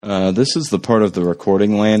This is the part of the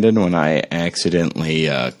recording, Landon, when I accidentally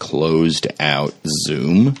closed out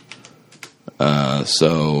Zoom.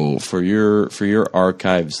 So for your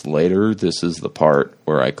archives later, this is the part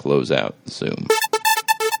where I close out Zoom.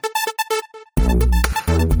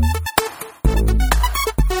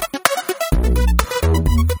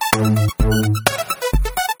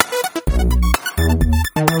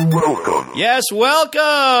 Yes,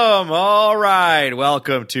 welcome! All right,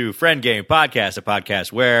 welcome to Friend Game Podcast, a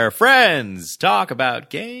podcast where friends talk about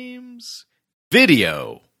games,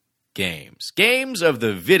 video games, games of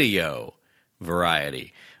the video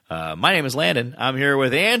variety. My name is Landon. I'm here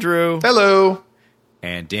with Andrew. Hello.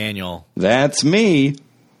 And Daniel. That's me.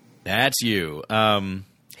 That's you.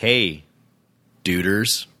 Hey,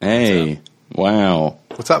 duders. Hey, wow.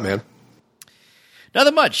 What's up, man?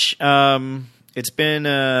 Nothing much. It's been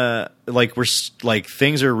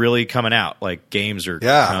things are really coming out. Like games are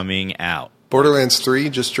coming out. Borderlands 3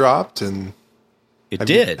 just dropped, and it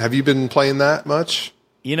did. Have you been playing that much?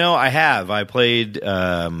 You know, I have. I played.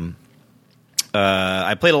 I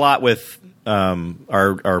played a lot with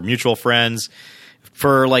our mutual friends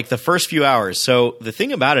for like the first few hours. So the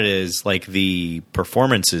thing about it is, like, the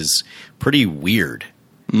performance is pretty weird.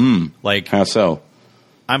 Like, how so?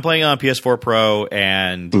 I'm playing on PS4 Pro,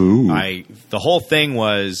 and the whole thing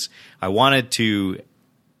was I wanted to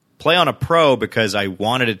play on a Pro because I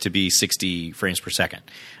wanted it to be 60 frames per second.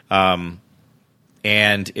 And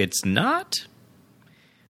it's not.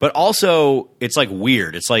 But also, it's like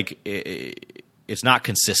weird. It's like it's not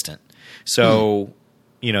consistent. So,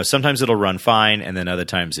 you know, sometimes it'll run fine, and then other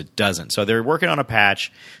times it doesn't. So they're working on a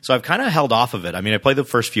patch. So I've kind of held off of it. I mean, I played the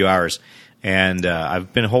first few hours, and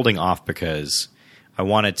I've been holding off because I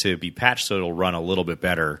want it to be patched so it'll run a little bit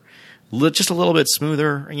better, just a little bit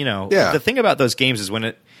smoother. You know, The thing about those games is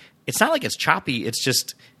when it's not like it's choppy. It's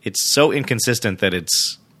just it's so inconsistent that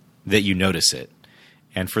you notice it.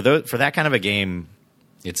 And for that kind of a game,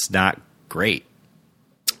 it's not great.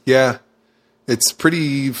 Yeah, it's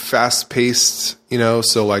pretty fast paced. You know,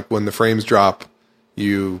 so like when the frames drop,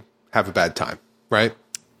 you have a bad time, right?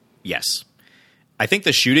 Yes, I think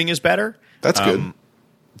the shooting is better. That's good.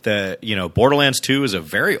 Borderlands 2 is a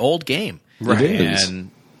very old game. Right. And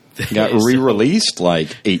it got re-released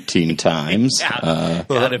like 18 times. Yeah.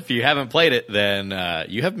 And if you haven't played it, then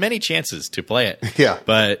you have many chances to play it. Yeah.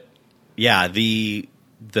 But yeah, the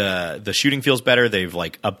shooting feels better. They've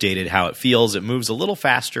like updated how it feels. It moves a little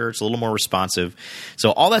faster. It's a little more responsive.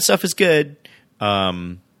 So all that stuff is good.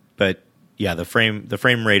 But yeah, the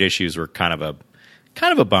frame rate issues were kind of a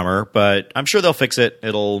bummer, but I'm sure they'll fix it.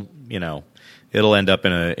 It'll end up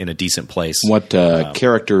in a decent place. What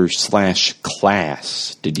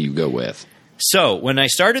character/class did you go with? So when I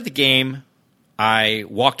started the game, I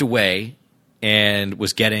walked away and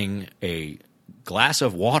was getting a glass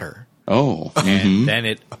of water. Oh. And then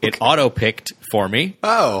it auto-picked for me.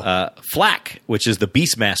 Flak, which is the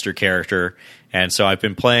Beastmaster character. And so I've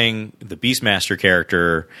been playing the Beastmaster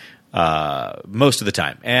character most of the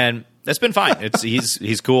time. And that's been fine.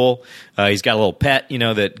 He's cool. He's got a little pet,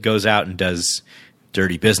 that goes out and does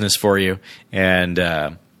dirty business for you, and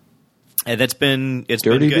that's been dirty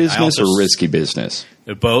been good. Business or risky business.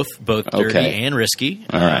 Both dirty and risky.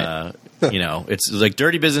 All right. It's like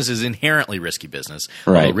dirty business is inherently risky business.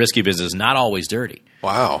 Right. Although risky business is not always dirty.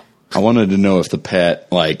 Wow. I wanted to know if the pet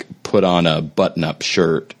put on a button-up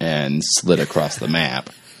shirt and slid across the map.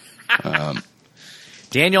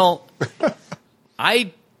 Daniel,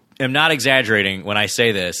 I am not exaggerating when I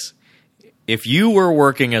say this. If you were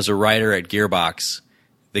working as a writer at Gearbox,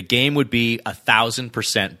 the game would be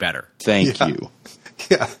 1,000% better. Thank you.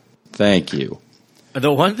 Yeah. Thank you.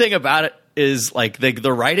 The one thing about it is like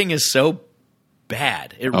the writing is so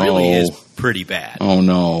bad. It really is pretty bad. Oh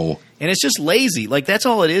no. And it's just lazy. Like that's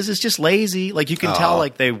all it is. It's just lazy. Like you can tell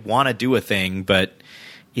like they want to do a thing, but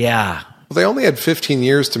yeah. Well, they only had 15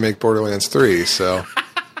 years to make Borderlands 3, so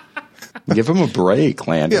give them a break,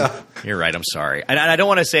 Landon. Yeah. You're right. I'm sorry. And I don't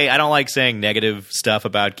want to say – I don't like saying negative stuff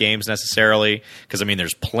about games necessarily because, I mean,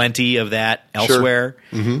 there's plenty of that elsewhere.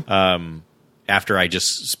 Sure. After I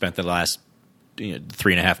just spent the last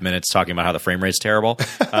 3.5 minutes talking about how the frame rate's terrible.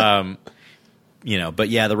 But,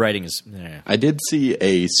 yeah, the writing is I did see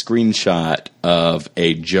a screenshot of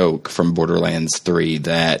a joke from Borderlands 3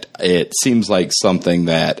 that it seems like something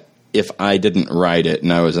that if I didn't write it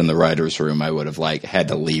and I was in the writer's room, I would have had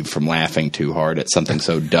to leave from laughing too hard at something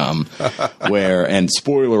so dumb. And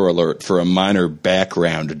spoiler alert for a minor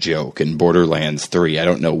background joke in Borderlands 3, I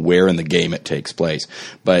don't know where in the game it takes place,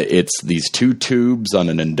 but it's these two tubes on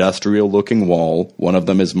an industrial looking wall. One of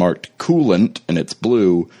them is marked coolant and it's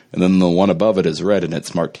blue, and then the one above it is red and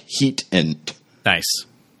it's marked heatant. Nice.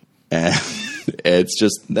 And it's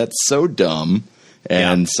just, that's so dumb.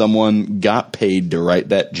 And someone got paid to write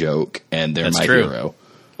that joke, and they're my hero.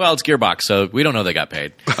 Well, it's Gearbox, so we don't know they got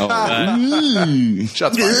paid.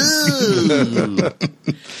 Shots fired.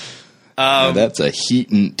 That's a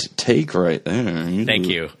heated take right there. Thank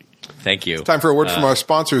you. Time for a word from our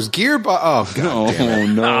sponsors, Gearbox. Oh, God damn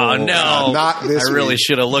it. no. Oh, no. Not this I really week.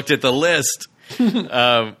 should have looked at the list.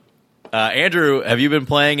 Andrew, have you been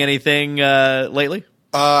playing anything lately?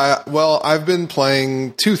 Well, I've been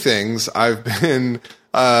playing two things. I've been,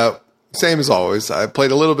 same as always. I played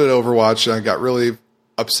a little bit of Overwatch, and I got really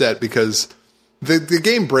upset because the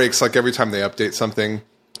game breaks like every time they update something.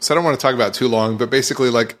 So I don't want to talk about it too long, but basically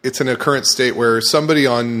like it's in a current state where somebody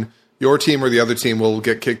on your team or the other team will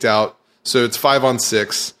get kicked out. So it's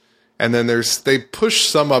 5-on-6. And then they push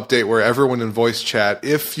some update where everyone in voice chat,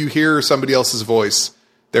 if you hear somebody else's voice,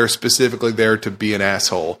 they're specifically there to be an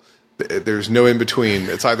asshole. There's no in between.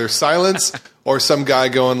 It's either silence or some guy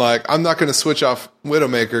going like, I'm not going to switch off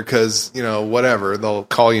Widowmaker because, whatever. They'll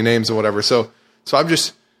call you names or whatever. So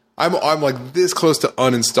I'm like this close to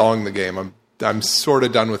uninstalling the game. I'm sort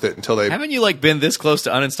of done with it until they... Haven't you been this close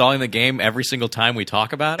to uninstalling the game every single time we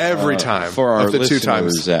talk about it? Every time. For our of the listeners two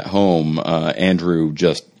times. at home, Andrew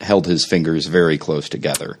just held his fingers very close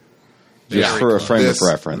together. Just for a frame of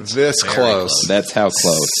reference. This close. That's how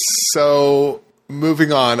close. So,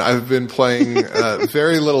 moving on, I've been playing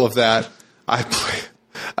very little of that. I play,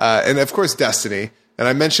 and of course, Destiny. And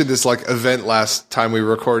I mentioned this event last time we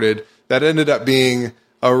recorded that ended up being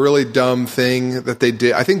a really dumb thing that they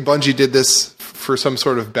did. I think Bungie did this for some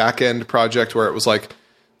sort of back-end project where it was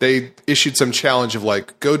they issued some challenge of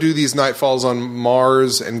go do these Nightfalls on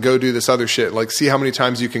Mars and go do this other shit. See how many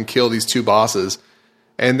times you can kill these two bosses.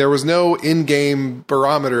 And there was no in-game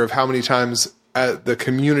barometer of how many times the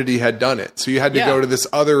community had done it. So you had to go to this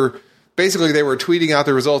other... Basically, they were tweeting out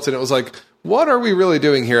the results, and it was what are we really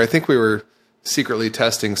doing here? I think we were secretly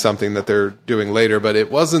testing something that they're doing later, but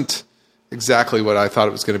it wasn't exactly what I thought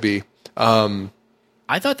it was going to be.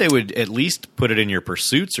 I thought they would at least put it in your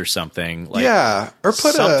pursuits or something. Or put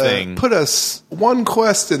something. One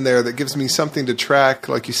quest in there that gives me something to track,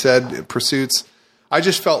 like you said, pursuits. I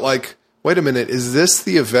just felt wait a minute, is this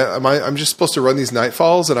the event? I'm just supposed to run these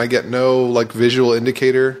Nightfalls and I get no visual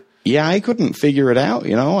indicator? Yeah, I couldn't figure it out.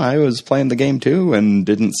 I was playing the game too and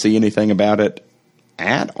didn't see anything about it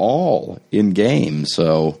at all in game.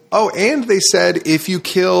 So and they said if you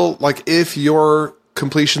kill if your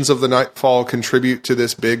completions of the Nightfall contribute to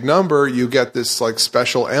this big number, you get this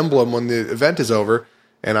special emblem when the event is over.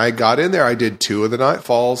 And I got in there, I did 2 of the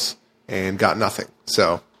Nightfalls and got nothing.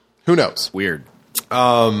 So who knows? Weird.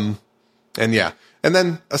 And yeah. And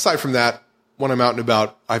then aside from that, when I'm out and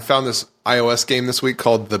about, I found this iOS game this week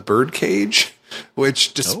called The Birdcage,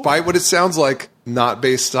 which despite what it sounds like, not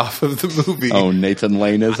based off of the movie. Oh, Nathan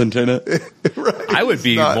Lane isn't in it? Right, I would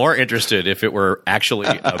be more interested if it were actually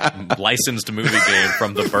a licensed movie game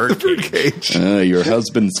from The Birdcage. Your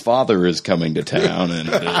husband's father is coming to town. And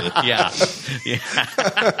Yeah.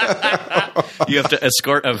 You have to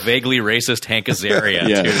escort a vaguely racist Hank Azaria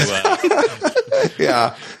to...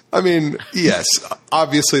 Yeah. I mean, yes,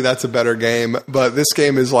 obviously that's a better game, but this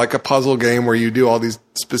game is like a puzzle game where you do all these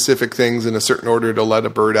specific things in a certain order to let a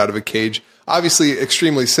bird out of a cage. Obviously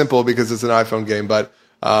extremely simple because it's an iPhone game, but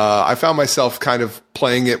I found myself kind of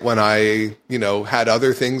playing it when I, had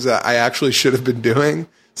other things that I actually should have been doing.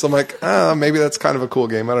 So I'm like, maybe that's kind of a cool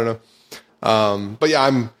game. I don't know. But yeah,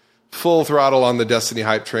 I'm full throttle on the Destiny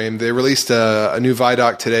hype train. They released a new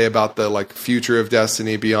Vidoc today about the future of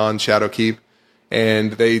Destiny beyond Shadowkeep.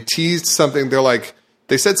 And they teased something.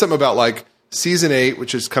 They said something about season 8,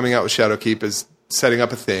 which is coming out with Shadowkeep, is setting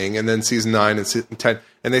up a thing, and then season 9 and season 10.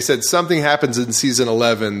 And they said something happens in season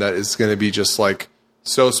 11 that is going to be just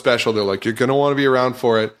so special. They're you're going to want to be around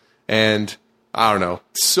for it. And I don't know,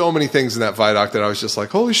 so many things in that Vidoc that I was just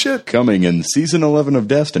holy shit. Coming in season 11 of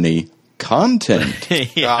Destiny, content.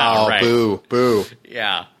 Right. Boo.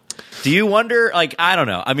 Yeah. Do you wonder, I don't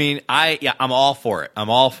know. I mean, I'm all for it. I'm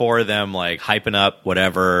all for them, hyping up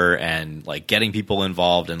whatever and, getting people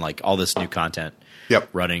involved and, all this new content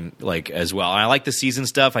running, as well. And I like the season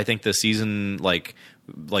stuff. I think the season,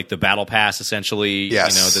 the Battle Pass, essentially,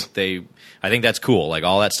 yes. I think that's cool.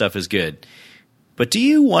 All that stuff is good. But do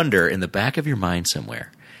you wonder, in the back of your mind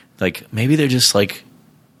somewhere, maybe they're just,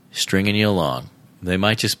 stringing you along. They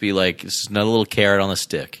might just be this is another little carrot on the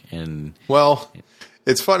stick. And well...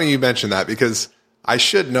 It's funny you mentioned that because I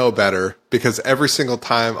should know better because every single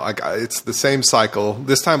time, it's the same cycle.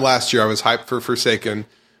 This time last year, I was hyped for Forsaken.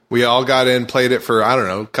 We all got in, played it for, I don't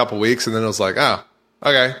know, a couple weeks, and then it was oh,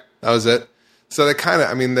 okay, that was it. So they kind of,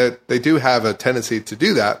 I mean, they do have a tendency to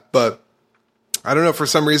do that, but I don't know. For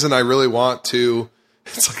some reason, I really want to.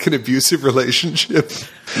 It's like an abusive relationship.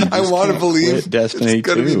 I want to believe Destiny it's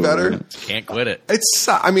going to be better. Can't quit it.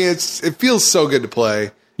 It feels so good to play.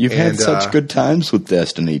 You've had such good times with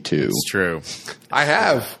Destiny 2. It's true. I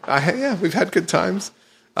have. Yeah, we've had good times.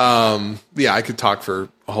 Yeah, I could talk for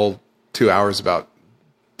a whole 2 hours about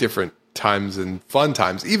different times and fun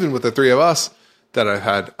times, even with the three of us that I've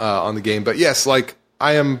had on the game. But yes, like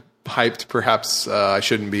I am hyped. Perhaps I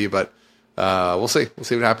shouldn't be, but we'll see. We'll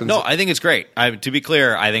see what happens. No, I think it's great. To be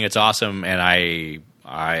clear, I think it's awesome, and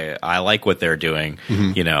I like what they're doing.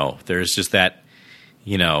 Mm-hmm. You know, there's just that,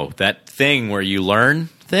 you know, that thing where you learn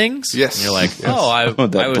things. Yes. And you're like, Yes.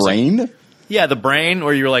 I was brain? Yeah, the brain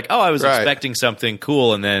where you're like, I was Right. expecting something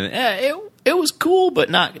cool, and then it was cool, but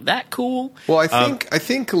not that cool. Well, I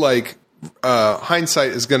think like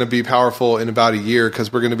hindsight is going to be powerful in about a year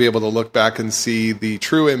because we're going to be able to look back and see the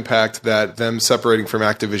true impact that them separating from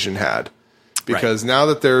Activision had. Because now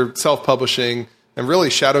that they're self-publishing, and really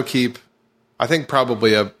Shadowkeep, I think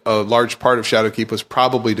probably a large part of Shadowkeep was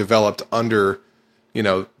probably developed under, you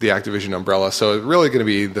know, the Activision umbrella. So it's really going to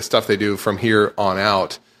be the stuff they do from here on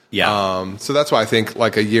out. Yeah. So that's why I think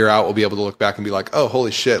like a year out we'll be able to look back and be like, oh,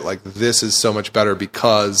 holy shit, like this is so much better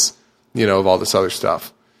because, you know, of all this other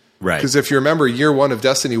stuff. Right. Because if you remember year one of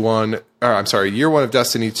Destiny 2,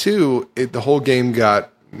 the whole game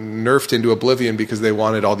got nerfed into oblivion because they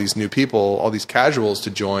wanted all these new people, all these casuals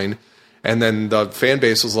to join. And then the fan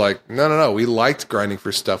base was like, no, we liked grinding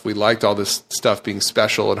for stuff. We liked all this stuff being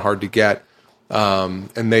special and hard to get.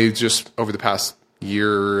 And they just, over the past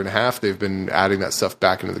year and a half, they've been adding that stuff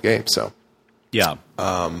back into the game. So, Yeah.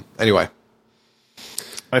 Anyway.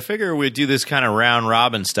 I figure we'd do this kind of round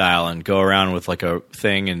robin style and go around with like a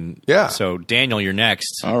thing. And Yeah. So, Daniel, you're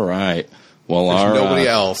next. All right. Well, There's nobody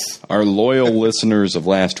else. Our loyal listeners of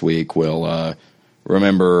last week will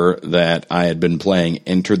remember that I had been playing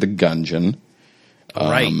Enter the Gungeon.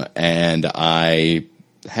 Right. And I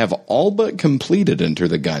have all but completed Enter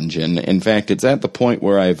the Gungeon. In fact, it's at the point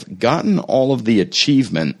where I've gotten all of the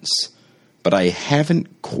achievements, but I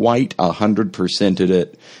haven't quite 100%ed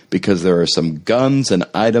it because there are some guns and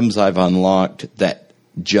items I've unlocked that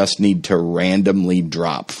just need to randomly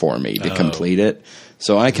drop for me to complete it.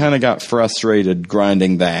 So I kind of got frustrated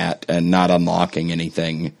grinding that and not unlocking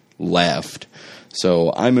anything left.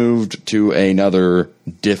 So I moved to another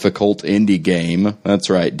difficult indie game. That's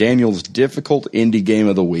right. Daniel's difficult indie game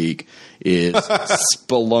of the week is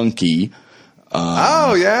Spelunky.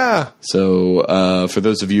 Oh, yeah. So for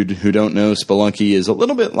those of you who don't know, Spelunky is a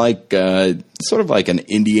little bit like sort of like an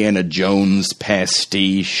Indiana Jones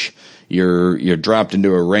pastiche. You're dropped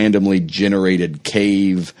into a randomly generated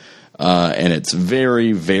cave, and it's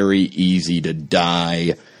very, very easy to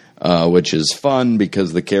die. Which is fun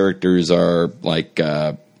because the characters are like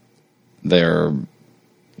they're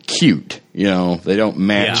cute, you know. They don't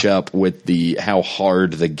match up with how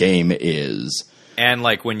hard the game is. And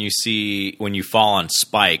like when you fall on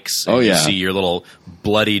spikes, and Oh, yeah. you see your little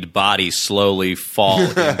bloodied body slowly fall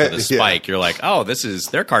into the spike. You're like, oh,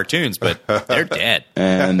 they're cartoons, but they're dead.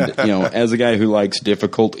 And you know, as a guy who likes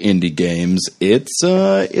difficult indie games, it's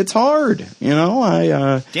hard. You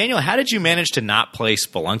know, Daniel, how did you manage to not play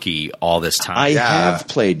Spelunky all this time? I have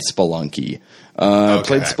played Spelunky.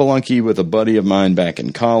 Played Spelunky with a buddy of mine back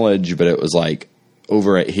in college, but it was like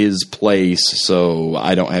over at his place, so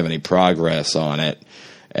I don't have any progress on it.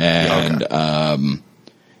 And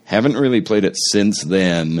haven't really played it since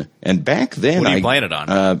then. And back then, What are you playing it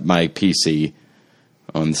on? My PC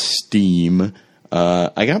on Steam.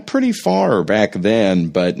 I got pretty far back then,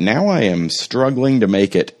 but now I am struggling to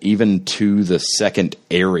make it even to the second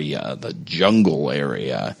area, the jungle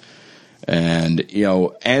area. And, you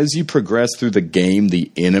know, as you progress through the game,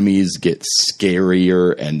 the enemies get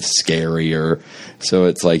scarier and scarier. So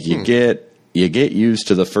it's like you get used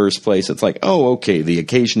to the first place. It's like, oh, okay, the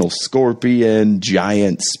occasional scorpion,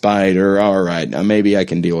 giant spider. All right, now maybe I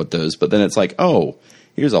can deal with those. But then it's like, oh,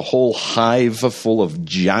 here's a whole hive full of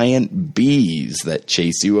giant bees that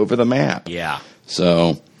chase you over the map. Yeah.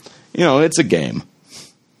 So, you know, it's a game.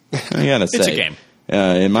 I gotta say. It's a game.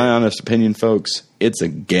 In my honest opinion, folks, it's a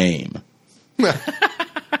game.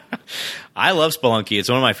 I love Spelunky. It's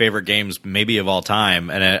one of my favorite games, maybe of all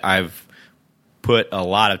time, and I've put a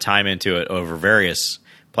lot of time into it over various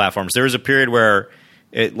platforms. There was a period where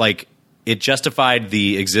it justified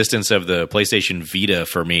the existence of the PlayStation Vita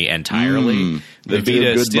for me entirely. The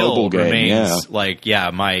Vita still remains my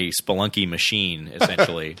Spelunky machine,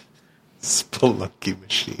 essentially. Spelunky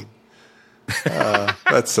machine.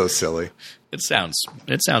 That's so silly. It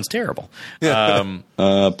sounds terrible.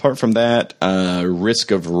 Apart from that,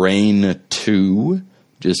 Risk of Rain 2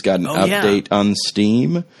 just got an update on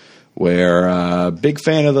Steam, where big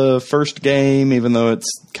fan of the first game, even though it's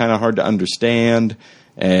kind of hard to understand,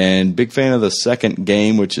 and big fan of the second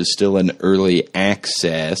game, which is still in early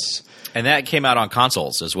access. And that came out on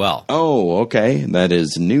consoles as well. Oh, okay. That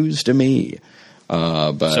is news to me.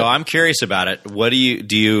 So I'm curious about it. What do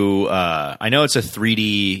you? I know it's a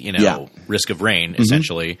 3D, Risk of Rain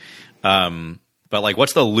essentially. But like,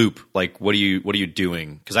 what's the loop? Like, what are you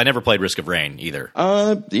doing? Because I never played Risk of Rain either.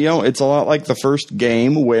 It's a lot like the first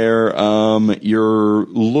game where you're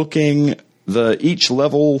looking each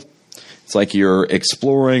level. It's like you're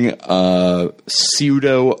exploring a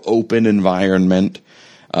pseudo open environment.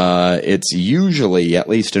 It's usually, at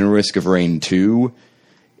least in Risk of Rain 2.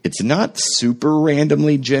 It's not super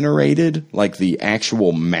randomly generated. Like, the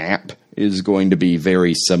actual map is going to be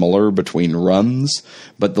very similar between runs,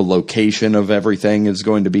 but the location of everything is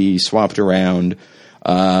going to be swapped around.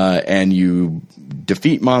 And you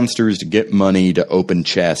defeat monsters to get money, to open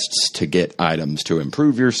chests, to get items, to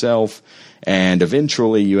improve yourself. And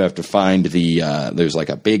eventually you have to find there's like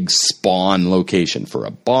a big spawn location for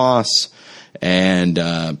a boss. And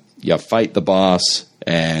you fight the boss.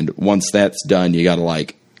 And once that's done, you got to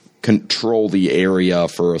like control the area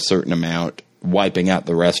for a certain amount, wiping out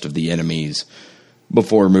the rest of the enemies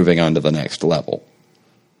before moving on to the next level.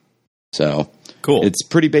 So cool. It's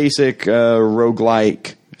pretty basic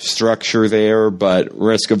roguelike structure there, but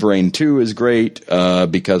Risk of Rain 2 is great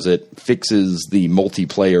because it fixes the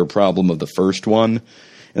multiplayer problem of the first one.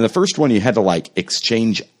 In the first one, you had to like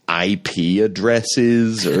exchange IP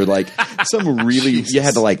addresses or like some really you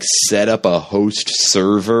had to like set up a host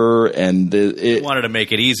server, and it wanted to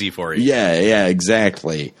make it easy for you. Yeah,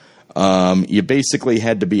 exactly. You basically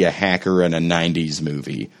had to be a hacker in a 90s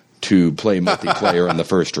movie to play multiplayer in the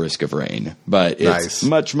first Risk of Rain, but it's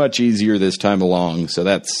much easier this time along, so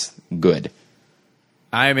that's good.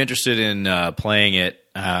 I'm interested in playing it.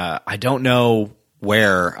 I don't know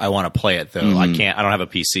where I want to play it, though. I don't have a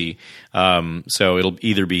PC. So it'll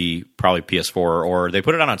either be probably PS4 or they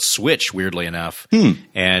put it on Switch, weirdly enough.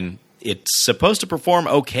 And it's supposed to perform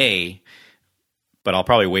okay, but I'll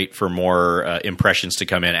probably wait for more impressions to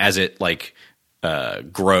come in as it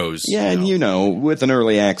grows. Yeah, and with an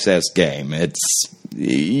early access game,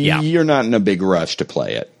 you're not in a big rush to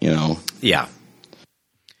play it, Yeah.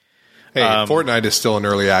 Hey, Fortnite is still in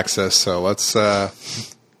early access, so let's back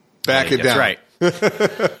it down. That's right.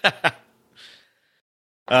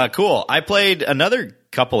 Cool. I played another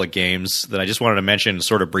couple of games that I just wanted to mention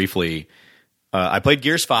sort of briefly. I played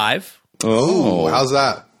Gears 5. Oh, how's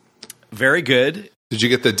that? Very good. Did you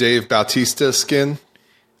get the Dave Bautista skin?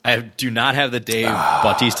 I do not have the Dave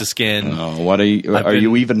Bautista skin. Oh, what are you? Are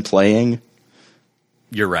you even playing?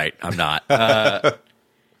 You're right. I'm not.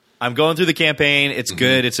 I'm going through the campaign. It's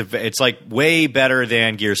good. It's like way better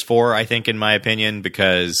than Gears 4, I think, in my opinion,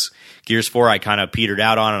 because Gears 4 I kind of petered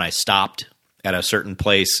out on and I stopped at a certain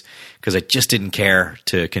place because I just didn't care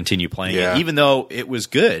to continue playing it, even though it was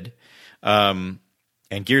good. And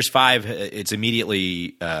Gears 5, it's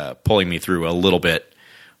immediately pulling me through a little bit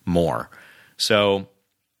more. So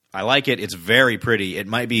I like it. It's very pretty. It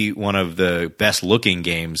might be one of the best looking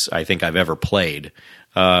games I think I've ever played.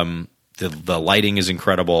 The lighting is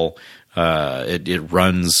incredible. It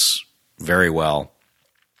runs very well.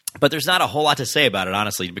 But there's not a whole lot to say about it,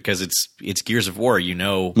 honestly, because it's Gears of War. You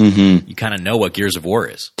kind of know what Gears of War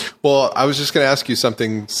is. Well, I was just going to ask you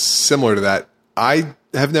something similar to that. I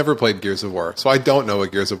have never played Gears of War, so I don't know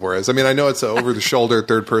what Gears of War is. I mean, I know it's over-the-shoulder,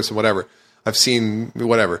 third person, whatever. I've seen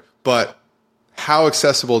whatever. But how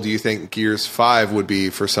accessible do you think Gears 5 would be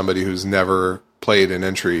for somebody who's never played an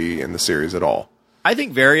entry in the series at all? I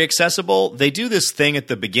think very accessible. They do this thing at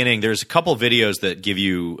the beginning. There's a couple videos that give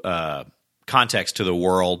you context to the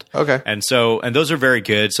world. Okay. And those are very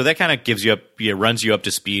good. So that kind of runs you up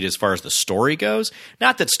to speed as far as the story goes.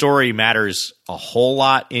 Not that story matters a whole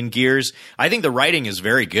lot in Gears. I think the writing is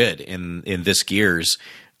very good in this Gears.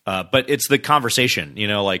 But it's the conversation,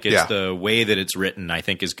 it's the way that it's written, I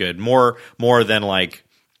think is good. More than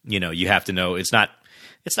you have to know. It's not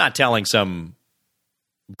telling some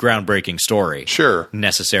groundbreaking story. Sure.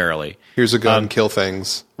 Necessarily. Here's a gun, kill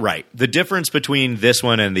things. Right. The difference between this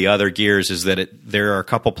one and the other Gears is that there are a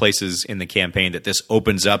couple places in the campaign that this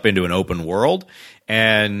opens up into an open world,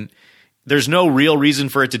 and there's no real reason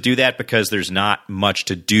for it to do that because there's not much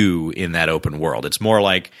to do in that open world. It's more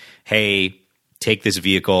like, hey, take this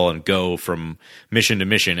vehicle and go from mission to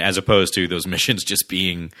mission, as opposed to those missions just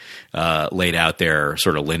being laid out there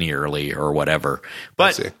sort of linearly or whatever.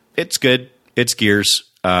 But it's good. It's Gears.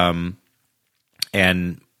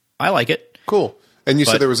 and I like it. Cool. And you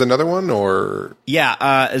said there was another one, or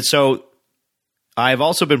yeah? So I've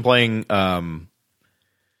also been playing.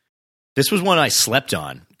 This was one I slept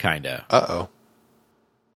on, kind of.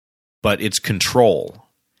 But it's Control.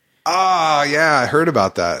 Ah, yeah, I heard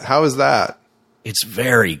about that. How is that? It's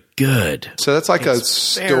very good. So that's like a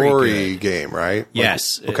story game, right?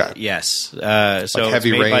 Yes. Okay. Yes. So Heavy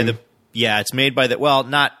it's made by Rain? it's made by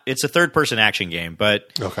it's a third person action game, but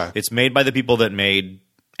it's made by the people that made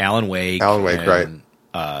Alan Wake. Right.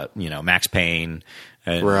 Max Payne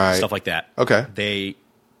and stuff like that. Okay.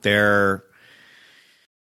 They're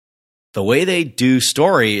the way they do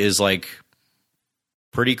story is like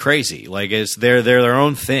pretty crazy. Like it's they're their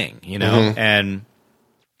own thing, and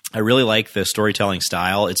I really like the storytelling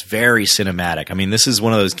style. It's very cinematic. I mean, this is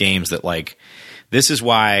one of those games that this is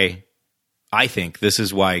why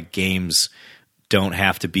games don't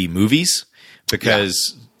have to be movies,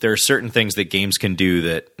 because there are certain things that games can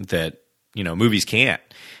do that movies can't.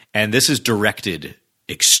 And this is directed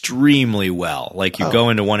extremely well. Like you go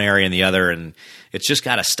into one area and the other, and it's just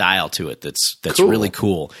got a style to it that's cool. really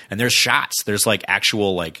cool. And there's shots. There's like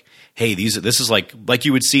actual hey, this is like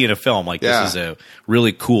you would see in a film. Like this is a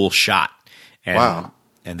really cool shot. And,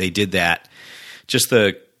 and they did that. Just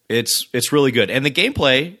it's really good. And the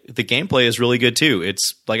gameplay is really good too.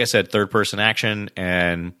 It's like I said, third person action,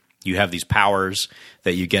 and you have these powers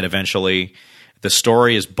that you get eventually. The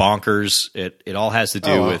story is bonkers. It all has to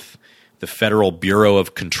do with the Federal Bureau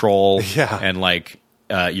of Control. Yeah. And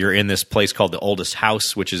you're in this place called the Oldest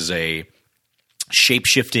House, which is a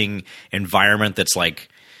shape-shifting environment that's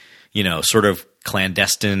sort of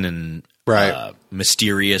clandestine and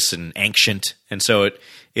mysterious and ancient. And so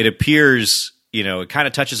it appears, it kind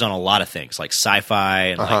of touches on a lot of things like sci-fi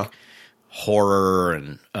and horror,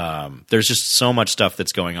 and there's just so much stuff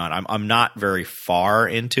that's going on. I'm not very far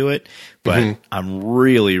into it, but I'm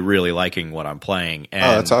really, really liking what I'm playing. And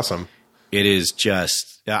that's awesome. It is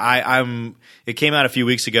just it came out a few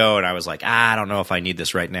weeks ago, and I was like, I don't know if I need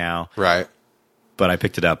this right now. Right. But I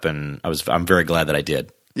picked it up, and I'm very glad that I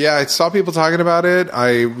did. Yeah, I saw people talking about it.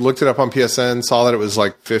 I looked it up on PSN, saw that it was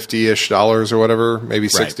like $50-ish or whatever, maybe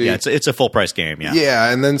 60. Yeah, it's a full price game. Yeah.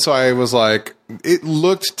 Yeah, and then so I was like, it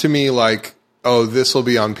looked to me like, this will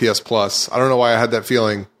be on PS Plus. I don't know why I had that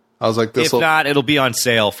feeling. I was like, if not, it'll be on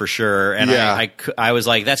sale for sure. And yeah. I was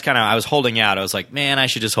like, I was holding out. I was like, man, I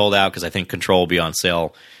should just hold out because I think Control will be on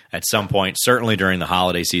sale at some point, certainly during the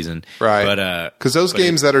holiday season. Right. But because those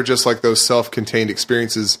games that are just like those self-contained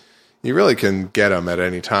experiences, you really can get them at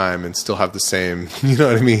any time and still have the same, you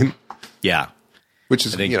know what I mean? Yeah. Which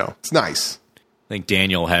is, it's nice. I think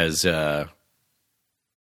Daniel has, he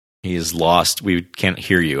is lost. We can't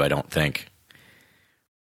hear you, I don't think.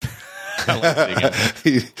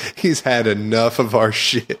 He's had enough of our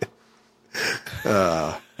shit.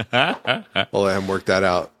 We'll let him work that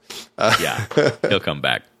out. Yeah, he'll come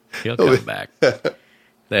back. He'll come back.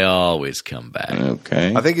 They always come back.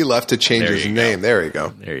 Okay. I think he left to change his name. There you go.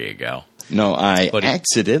 There you go. No, I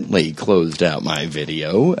accidentally closed out my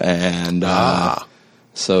video, and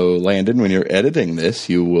so Landon, when you're editing this,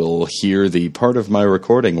 you will hear the part of my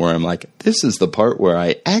recording where I'm like, this is the part where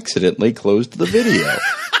I accidentally closed the video.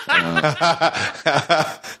 I'm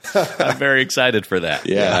very excited for that.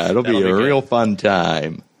 Yeah, it'll be a real fun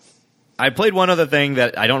time. I played one other thing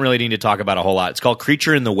that I don't really need to talk about a whole lot. It's called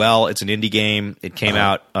Creature in the Well. It's an indie game. It came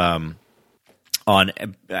out on,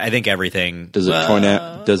 I think, everything. Does it turn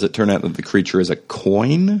out that the creature is a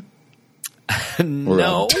coin? No. Or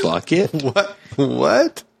a bucket?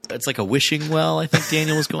 What? It's like a wishing well, I think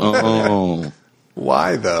Daniel was going for. Oh.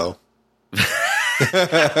 Why, though?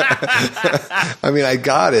 I mean, I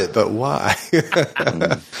got it, but why? All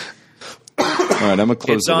right, I'm going to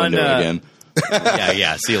close the window again.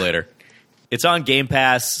 Yeah, see you later. It's on Game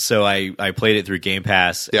Pass, so I played it through Game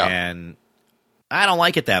Pass, and I don't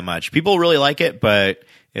like it that much. People really like it, but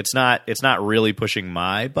it's not really pushing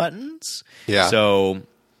my buttons. Yeah. So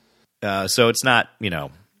it's not,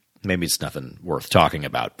 maybe it's nothing worth talking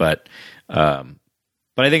about, but I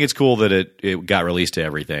think it's cool that it got released to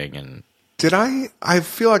everything. And did I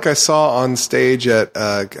feel like I saw on stage at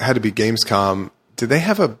had to be Gamescom. Did they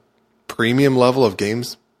have a premium level of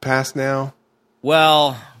Games Pass now?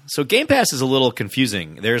 Well, so Game Pass is a little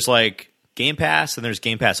confusing. There's like Game Pass and there's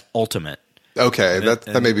Game Pass Ultimate. Okay,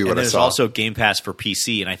 that may be what I saw. There's also Game Pass for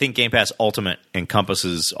PC, and I think Game Pass Ultimate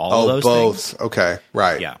encompasses all of those both. things. Okay,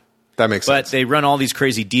 right. Yeah. That makes sense. But they run all these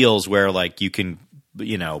crazy deals where like you can,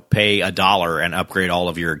 pay $1 and upgrade all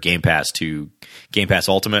of your Game Pass to Game Pass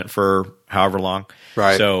Ultimate for however long.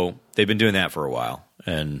 Right. So they've been doing that for a while,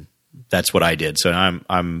 and that's what I did. So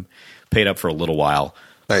I'm paid up for a little while.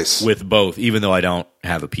 Nice. with both, even though I don't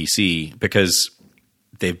have a PC, because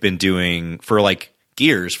they've been doing for like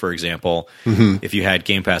Gears, for example. If you had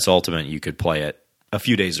Game Pass Ultimate, you could play it a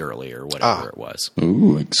few days early or whatever it was.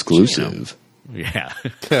 Ooh, exclusive. Yeah.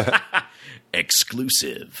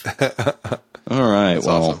 Exclusive. All right. That's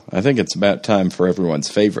well, awesome. I think it's about time for everyone's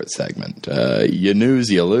favorite segment. You News,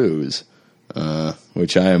 You Lose,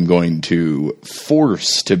 which I am going to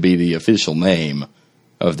force to be the official name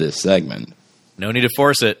of this segment. No need to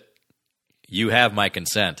force it. You have my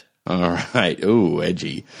consent. All right. Ooh,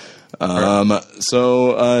 edgy.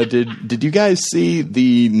 So, did you guys see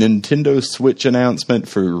the Nintendo Switch announcement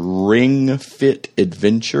for Ring Fit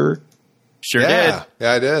Adventure? Sure Yeah, did.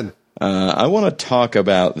 yeah, I did. I want to talk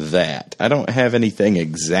about that. I don't have anything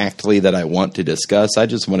exactly that I want to discuss. I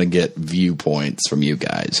just want to get viewpoints from you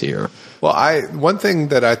guys here. Well, one thing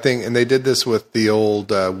that I think, and they did this with the old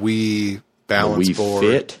Wii balance The Wii board,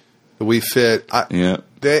 Fit? the Wii Fit. Yeah.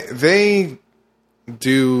 They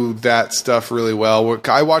do that stuff really well.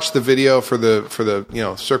 I watched the video for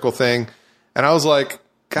the circle thing, and I was like,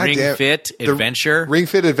 God Ring damn, Fit Adventure? Ring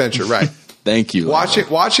Fit Adventure, right? Thank you.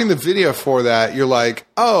 Watching the video for that, you're like,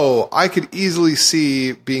 oh, I could easily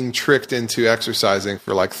see being tricked into exercising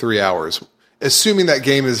for like 3 hours, assuming that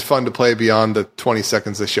game is fun to play beyond the 20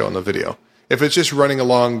 seconds they show in the video. If it's just running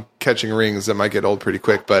along catching rings, that might get old pretty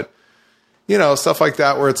quick. But stuff like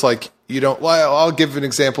that where it's like you don't. Well, I'll give an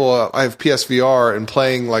example. I have PSVR and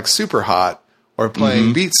playing like Super Hot or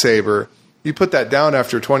playing Beat Saber. You put that down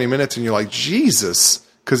after 20 minutes and you're like, Jesus,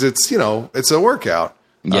 because it's it's a workout.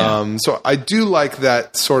 Yeah. So I do like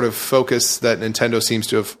that sort of focus that Nintendo seems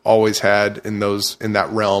to have always had in that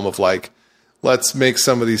realm of like, let's make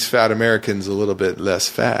some of these fat Americans a little bit less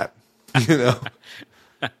fat,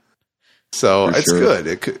 So For it's sure. good.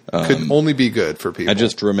 It could only be good for people. I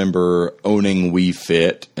just remember owning Wii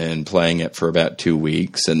Fit and playing it for about 2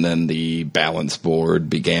 weeks, and then the balance board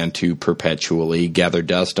began to perpetually gather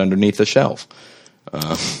dust underneath the shelf.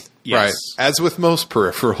 Yes. Right. As with most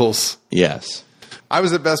peripherals. Yes. I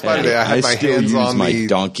was at Best Buy today. I had my still hands use on my the.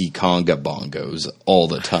 Donkey Konga bongos all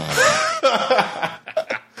the time.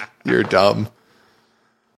 You're dumb.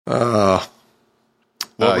 What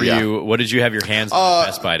did you have your hands on at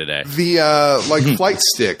Best Buy today? The flight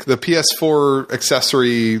stick, the PS4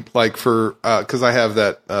 accessory, like for because I have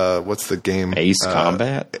that. What's the game? Ace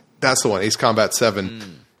Combat? That's the one. Ace Combat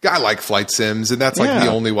 7. I like flight sims, and that's like Yeah.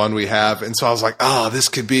 the only one we have. And so I was like, oh, this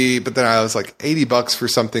could be. But then I was like, $80 for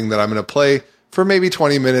something that I'm going to play for maybe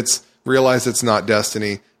 20 minutes. Realize it's not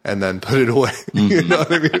Destiny, and then put it away. You know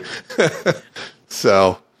what I mean?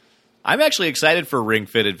 So. I'm actually excited for Ring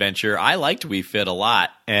Fit Adventure. I liked Wii Fit a lot,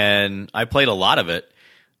 and I played a lot of it.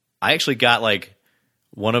 I actually got like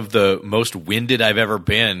one of the most winded I've ever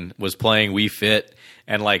been was playing Wii Fit,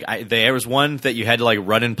 and like there was one that you had to like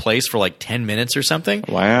run in place for like 10 minutes or something.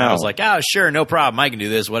 Wow. And I was like, oh, sure, no problem. I can do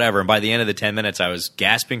this, whatever. And by the end of the 10 minutes, I was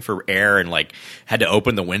gasping for air and like had to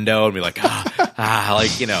open the window and be like, I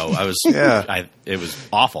was, Yeah. it was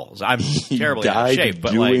awful. So I'm terribly out of Died shape,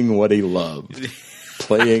 but doing like, what he loved.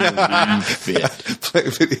 Playing Wii Fit. Play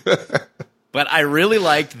video. but I really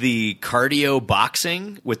liked the cardio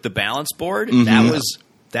boxing with the balance board. Mm-hmm.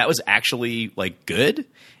 That was actually like good,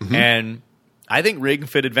 and I think Ring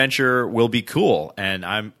Fit Adventure will be cool.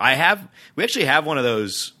 And we actually have one of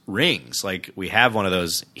those rings. Like we have one of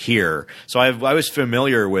those here, so I was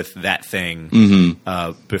familiar with that thing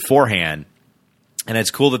beforehand, and it's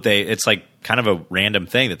cool that it's like kind of a random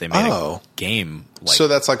thing that they made a game. Like, So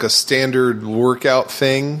that's like a standard workout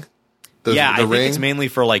thing? I ring? think it's mainly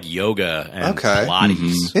for like yoga and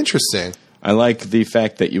Pilates. Interesting. I like the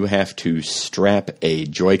fact that you have to strap a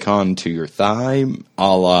Joy-Con to your thigh,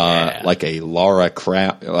 a la like a Lara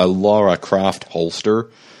Croft holster.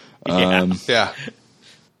 Yeah.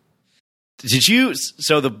 Did you?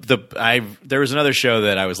 So there was another show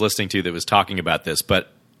that I was listening to that was talking about this,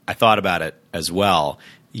 but I thought about it as well.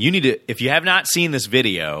 You need to, if you have not seen this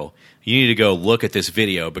video, you need to go look at this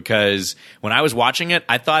video, because when I was watching it,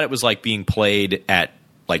 I thought it was like being played at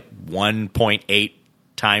like 1.8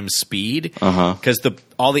 times speed, because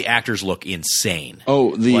all the actors look insane.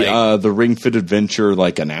 Oh, the Ring Fit Adventure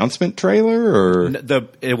like announcement trailer, or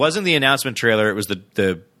It wasn't the announcement trailer. It was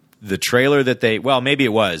the trailer that they. Well, maybe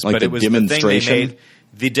it was, Like but the it was the thing they demonstration? made.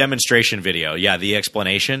 The demonstration video, the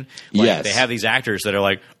explanation. Like, Yes. they have these actors that are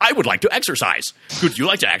like, "I would like to exercise. Could you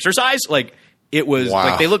like to exercise?" Like it was Wow.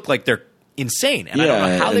 like they look like they're insane, and I don't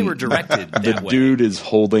know how they and were directed. The that way. dude is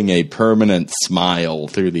holding a permanent smile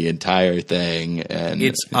through the entire thing, and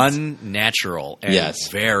It's unnatural and Yes.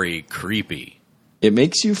 very creepy. it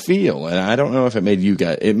makes you feel, and I don't know if it made you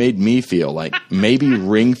guys, it made me feel like maybe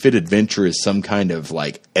Ring Fit Adventure is some kind of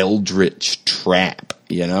like eldritch trap,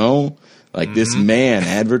 you know? Like this man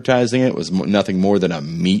advertising it was nothing more than a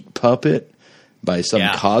meat puppet by some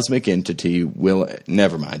cosmic entity.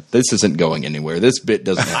 Never mind. This isn't going anywhere. This bit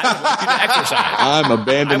doesn't I want you to exercise. I'm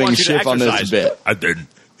abandoning ship on this bit. And then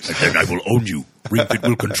I will own you. Ring Fit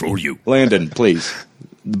will control you. Landon, please.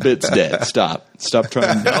 The bit's dead. Stop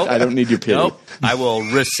trying. Nope. I don't need your pity. Nope. I will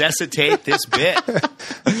resuscitate this bit.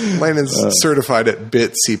 Landon's certified at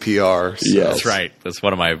bit CPR. So. Yes. That's right. That's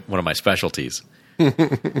one of my specialties.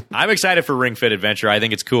 I'm excited for Ring Fit Adventure. I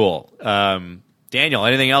think it's cool. Daniel,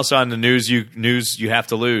 anything else on the news you have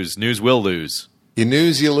to lose? News will lose. You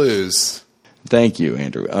lose, you lose. Thank you,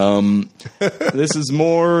 Andrew. This is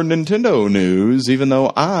more Nintendo news, even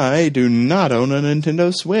though I do not own a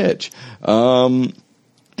Nintendo Switch.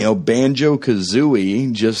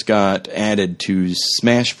 Banjo-Kazooie just got added to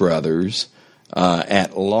Smash Brothers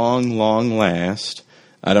at long last.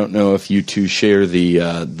 I don't know if you two share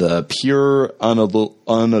the pure,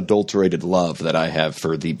 unadulterated love that I have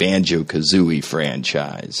for the Banjo-Kazooie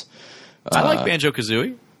franchise. I like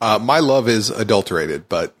Banjo-Kazooie. My love is adulterated,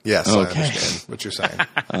 but yes, Okay. I understand what you're saying.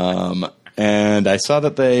 And I saw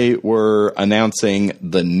that they were announcing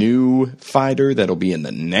the new fighter that'll be in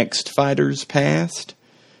the next Fighters Pass,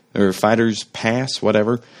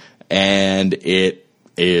 whatever. And it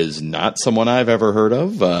is not someone I've ever heard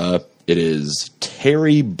of. It is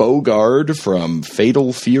Terry Bogard from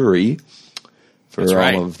Fatal Fury. For That's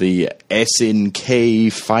right. all of the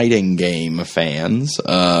SNK fighting game fans.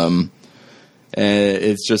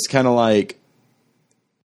 It's just kind of like,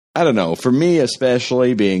 I don't know, for me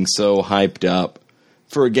especially, being so hyped up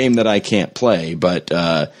for a game that I can't play, but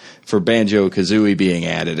for Banjo-Kazooie being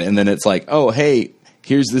added, and then it's like, oh, hey,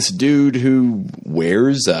 here's this dude who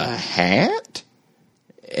wears a hat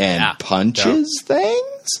and punches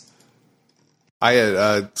things? I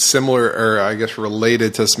had similar, or I guess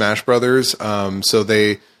related to Smash Brothers. So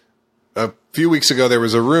a few weeks ago, there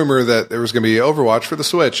was a rumor that there was going to be Overwatch for the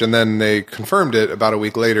Switch, and then they confirmed it about a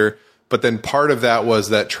week later. But then part of that was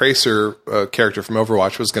that Tracer character from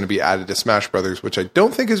Overwatch was going to be added to Smash Brothers, which I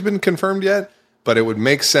don't think has been confirmed yet, but it would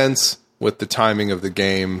make sense with the timing of the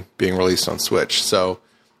game being released on Switch. So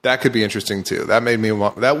that could be interesting too. That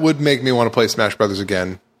would make me want to play Smash Brothers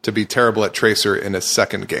again, to be terrible at Tracer in a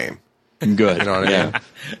second game. Good. You know what I mean?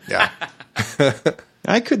 Yeah.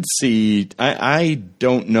 I could see, I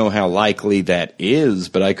don't know how likely that is,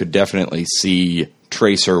 but I could definitely see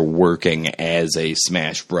Tracer working as a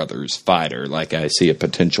Smash Brothers fighter. Like, I see a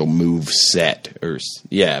potential move set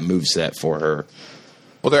for her.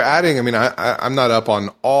 Well, they're adding, I'm not up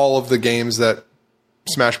on all of the games that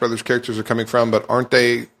Smash Brothers characters are coming from, but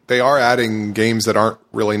they are adding games that aren't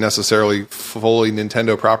really necessarily fully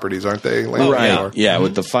Nintendo properties, aren't they? Right. Yeah,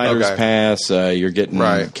 with the Fighters Pass, you're getting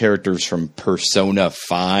characters from Persona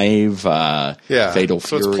 5, Fatal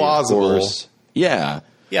Fury, it's plausible. Of course. Yeah.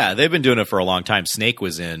 Yeah, they've been doing it for a long time. Snake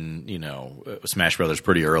was in, Smash Brothers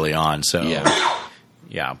pretty early on, so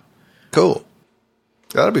yeah. Cool.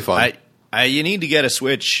 That'll be fun. You need to get a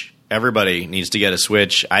Switch. Everybody needs to get a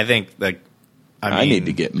Switch. I think I need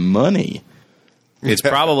to get money. It's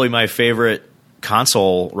probably my favorite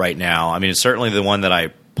console right now. I mean, it's certainly the one that I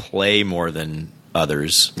play more than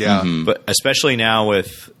others. Yeah. Mm-hmm. But especially now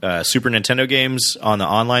with Super Nintendo games on the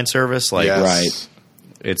online service, Yes.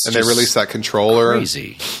 It's and they released that controller.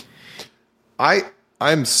 Crazy.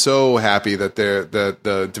 I'm so happy that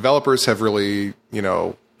the developers have really,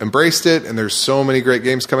 embraced it, and there's so many great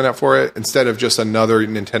games coming out for it, instead of just another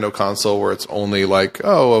Nintendo console where it's only like,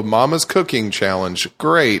 oh, a Mama's Cooking Challenge.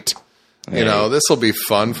 Great. Hey, this will be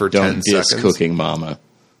fun for 10 seconds. Don't diss Cooking Mama.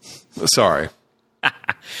 Sorry.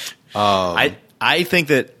 I think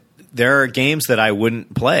that there are games that I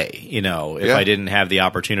wouldn't play, if I didn't have the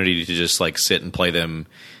opportunity to just sit and play them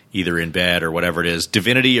either in bed or whatever it is.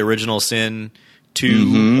 Divinity Original Sin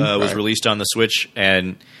 2 was released on the Switch,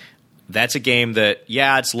 and that's a game that,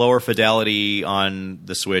 it's lower fidelity on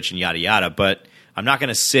the Switch and yada yada, but I'm not going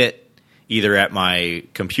to sit either at my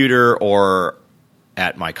computer or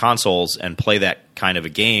at my consoles and play that kind of a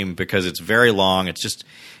game because it's very long. And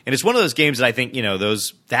it's one of those games that I think,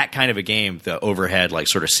 that kind of a game, the overhead,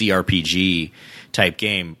 sort of CRPG type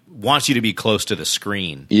game, wants you to be close to the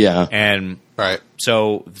screen. Yeah. And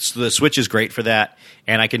so the Switch is great for that,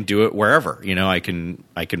 and I can do it wherever. I can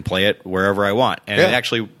play it wherever I want, and it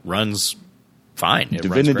actually runs fine.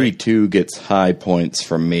 Divinity 2 gets high points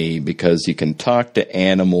from me because you can talk to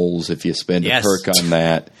animals if you spend a perk on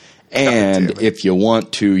that. And if you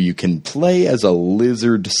want to, you can play as a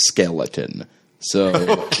lizard skeleton.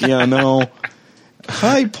 So,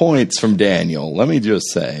 High points from Daniel, let me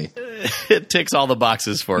just say. It ticks all the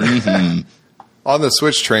boxes for you. On the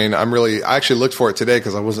Switch train, I actually looked for it today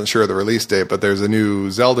because I wasn't sure of the release date, but there's a new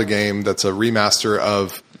Zelda game that's a remaster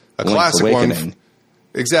of a Link's classic Awakening. one.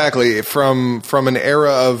 Exactly, from an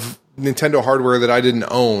era of Nintendo hardware that I didn't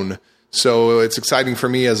own. So it's exciting for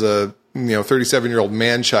me as a 37-year-old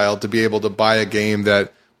man-child to be able to buy a game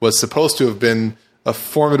that was supposed to have been a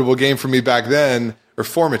formidable game for me back then, or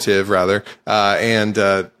formative rather, and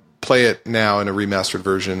play it now in a remastered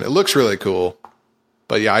version. It looks really cool.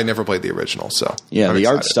 But yeah, I never played the original, so Yeah, I'm the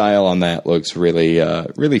art excited. style on that looks really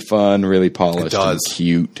really fun, really polished, It does. and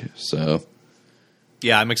cute. So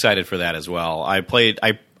Yeah, I'm excited for that as well. I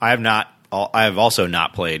have also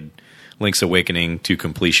not played Link's Awakening to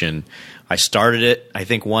completion. I started it, I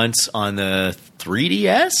think, once on the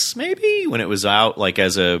 3DS, maybe when it was out, like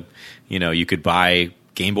as a you could buy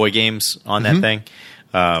Game Boy games on that thing.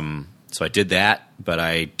 So I did that, but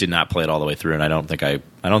I did not play it all the way through, and I don't think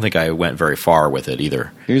I went very far with it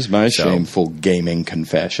either. here's my shameful gaming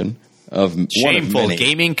confession of Shameful one of many.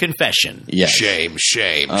 gaming confession. Yes. Shame.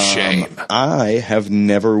 I have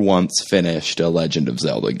never once finished a Legend of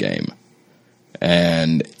Zelda game.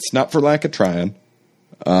 And it's not for lack of trying.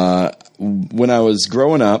 When I was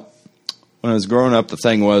growing up, the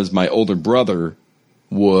thing was my older brother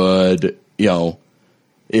would,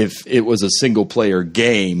 if it was a single player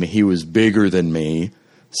game, he was bigger than me.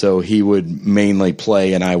 So he would mainly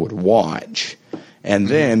play and I would watch. And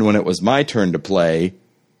then when it was my turn to play,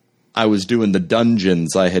 I was doing the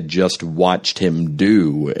dungeons I had just watched him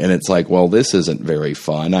do. And it's like, well, this isn't very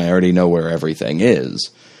fun. I already know where everything is.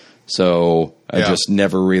 So I just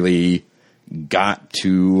never really got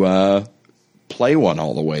to play one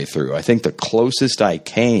all the way through. I think the closest I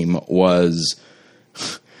came was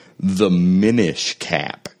the Minish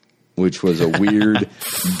Cap, which was a weird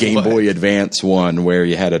Game Boy Advance one where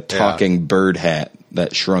you had a talking bird hat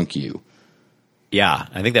that shrunk you. Yeah,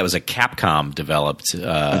 I think that was a Capcom developed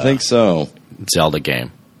I think so. Zelda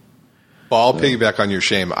game. Well, I'll piggyback on your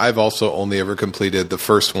shame. I've also only ever completed the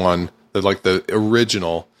first one, the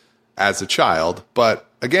original, as a child. But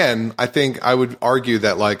again, I think I would argue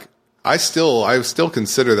that I still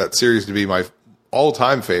consider that series to be my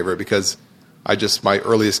all-time favorite because my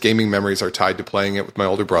earliest gaming memories are tied to playing it with my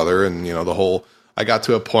older brother, and I got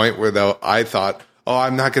to a point where though I thought, oh,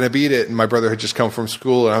 I'm not going to beat it, and my brother had just come from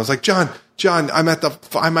school, and I was like, John, I'm at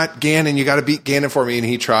Ganon, you got to beat Ganon for me, and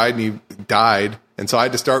he tried, and he died, and so I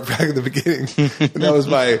had to start back at the beginning, and that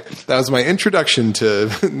was my introduction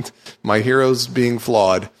to my heroes being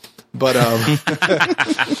flawed, but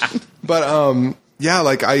yeah,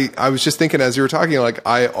 I was just thinking as you were talking,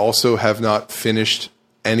 I also have not finished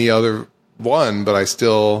any other one, but I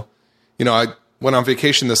still, I went on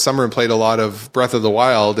vacation this summer and played a lot of Breath of the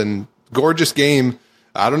Wild, and gorgeous game.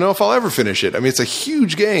 I don't know if I'll ever finish it. I mean, it's a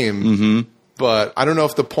huge game, but I don't know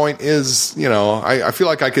if the point is, I feel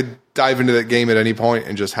like I could dive into that game at any point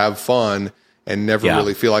and just have fun and never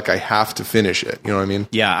really feel like I have to finish it. You know what I mean?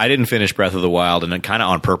 Yeah, I didn't finish Breath of the Wild, and kind of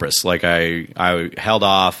on purpose. I held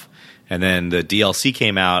off, and then the DLC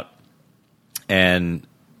came out, and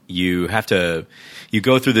you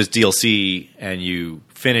go through this DLC and you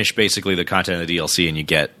finish basically the content of the DLC and you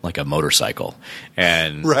get a motorcycle.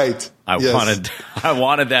 And right. I wanted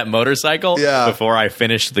that motorcycle before I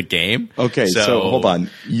finished the game. Okay, so hold on.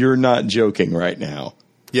 You're not joking right now.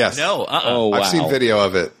 Yes. No, Oh, wow. I've seen video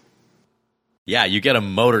of it. Yeah, you get a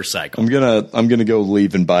motorcycle. I'm gonna go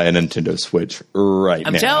leave and buy a Nintendo Switch right now.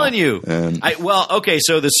 I'm telling you. And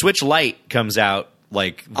So the Switch Lite comes out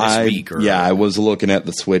this week. I was looking at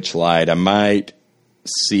the Switch Lite. I might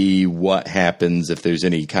see what happens if there's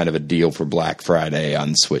any kind of a deal for Black Friday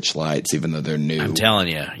on Switch Lites, even though they're new. I'm telling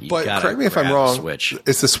you. But gotta correct me if I'm grab wrong. Switch.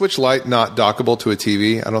 Is the Switch Lite not dockable to a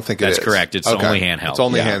TV? I don't think it is. That's correct. It's only handheld. It's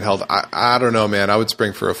only Yeah. handheld. I don't know, man. I would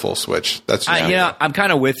spring for a full Switch. That's just I'm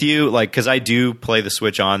kind of with you, because I do play the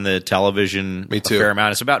Switch on the television Me too. a fair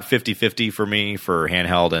amount. It's about 50-50 for me for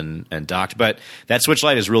handheld and docked, but that Switch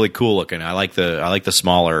Lite is really cool looking. I like the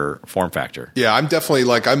smaller form factor. Yeah, I'm definitely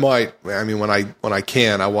when I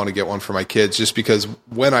can, I want to get one for my kids just because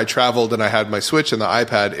when I traveled and I had my Switch and the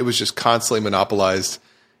iPad, it was just constantly monopolized.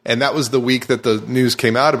 And that was the week that the news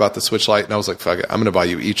came out about the Switch Lite, and I was like, fuck it, I'm going to buy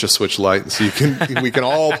you each a Switch Lite so we can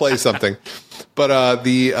all play something. But I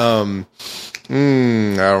don't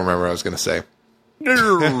remember what I was going to say.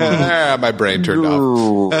 My brain turned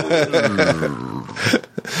off.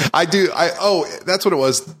 That's what it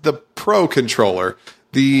was. The Pro controller.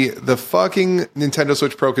 The fucking Nintendo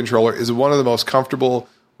Switch Pro controller is one of the most comfortable,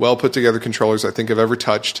 well put together controllers I think I've ever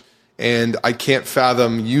touched. And I can't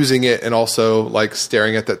fathom using it and also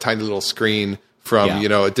staring at that tiny little screen from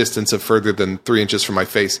Yeah. a distance of further than 3 inches from my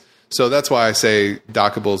face. So that's why I say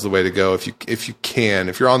dockable is the way to go. If you can,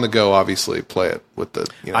 if you're on the go, obviously play it with the.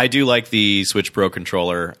 I do like the Switch Pro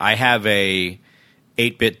controller. I have a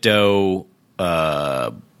 8BitDo,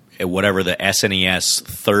 whatever the SNES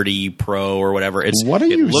 30 Pro or whatever. What are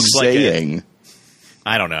it you looks saying? Like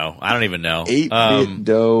I don't know. I don't even know.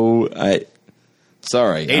 8BitDo.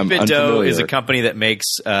 Sorry, I'm 8BitDo unfamiliar. is a company that makes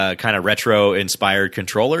kind of retro inspired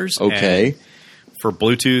controllers. Okay. And for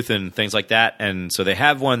Bluetooth and things like that. And so they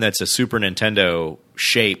have one that's a Super Nintendo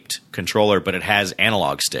shaped controller, but it has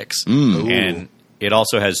analog sticks. And it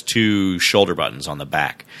also has 2 shoulder buttons on the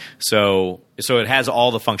back. So it has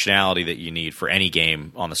all the functionality that you need for any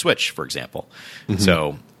game on the Switch, for example.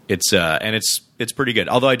 So it's and it's pretty good.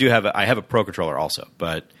 Although I have a Pro controller also,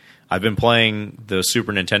 but I've been playing the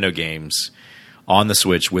Super Nintendo games on the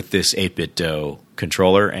Switch with this 8BitDo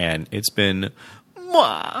controller, and it's been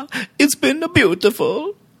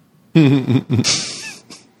beautiful.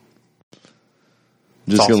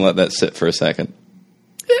 Just awesome. gonna let that sit for a second.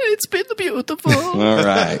 It's been beautiful. All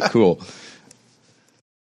right, cool.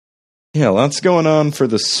 Yeah, lots going on for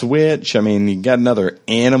the Switch. I mean, you got another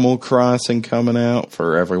Animal Crossing coming out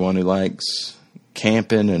for everyone who likes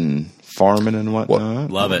camping and farming and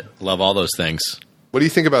whatnot. Love it. Love all those things. What do you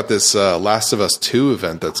think about this Last of Us 2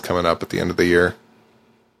 event that's coming up at the end of the year?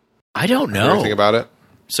 I don't Know anything know. about it?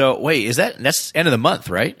 So wait, that's end of the month,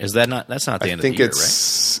 right? Is that not? That's not the I end think of the year,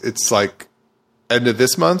 right? it's like end of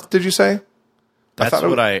this month. Did you say? That's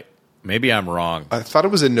what maybe I'm wrong. I thought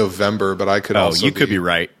it was in November, but I could also. You could be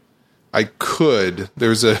right. I could.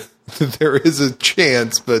 There is a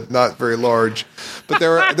chance, but not very large. But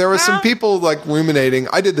there were some people like ruminating.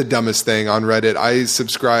 I did the dumbest thing on Reddit. I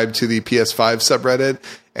subscribed to the PS5 subreddit,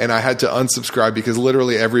 and I had to unsubscribe because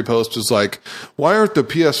literally every post was like, "Why aren't the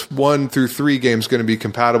PS1 through 3 games going to be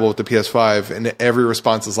compatible with the PS5?" And every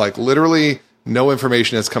response is like, literally. No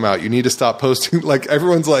information has come out. You need to stop posting. Like,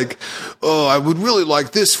 everyone's like, oh, I would really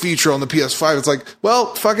like this feature on the PS5. It's like,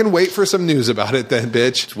 well, fucking wait for some news about it then,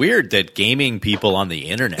 bitch. It's weird that gaming people on the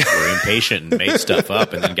internet were impatient and made stuff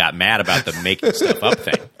up and then got mad about the making stuff up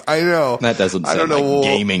thing. I know. That doesn't I sound don't like know.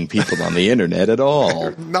 gaming people on the internet at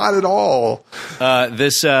all. Not at all.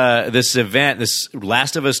 This event, this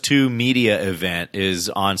Last of Us 2 media event, is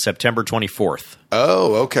on September 24th.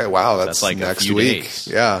 Oh, okay. Wow. That's like next a few week. days.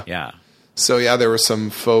 Yeah. Yeah. So, yeah, there were some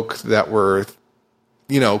folk that were,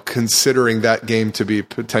 considering that game to be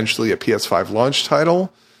potentially a PS5 launch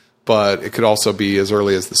title, but it could also be as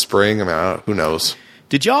early as the spring. I mean, who knows?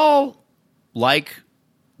 Did y'all like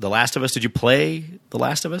The Last of Us? Did you play The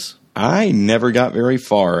Last of Us? I never got very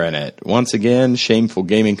far in it. Once again, shameful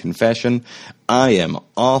gaming confession. I am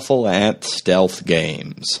awful at stealth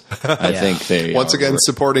games. I think they Once are- again,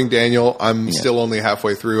 supporting Daniel. I'm still only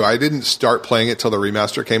halfway through. I didn't start playing it till the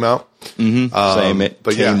remaster came out. same. It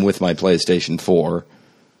but came yeah. with my PlayStation 4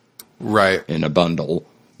 Right. in a bundle.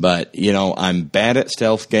 But, I'm bad at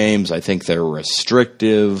stealth games. I think they're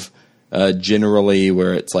restrictive generally,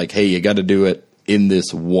 where it's like, hey, you got to do it in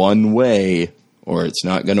this one way or it's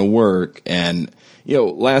not going to work. And,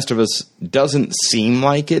 Last of Us doesn't seem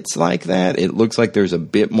like it's like that. It looks like there's a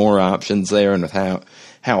bit more options there, and with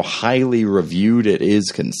how highly reviewed it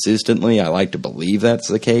is consistently, I like to believe that's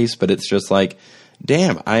the case, but it's just like,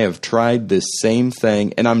 damn, I have tried this same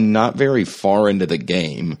thing, and I'm not very far into the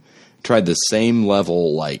game. Tried the same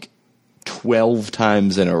level like 12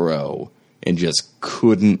 times in a row and just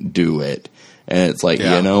couldn't do it. And it's like,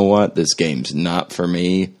 Yeah. you know what? This game's not for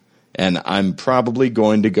me. And I'm probably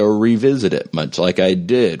going to go revisit it, much like I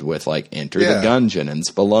did with like Enter the Yeah. Gungeon and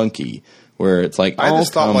Spelunky, where it's like, I I'll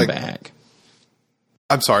just thought, come like- back.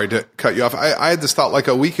 I'm sorry to cut you off. I had this thought like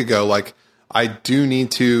a week ago, like I do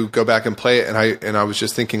need to go back and play it. And I was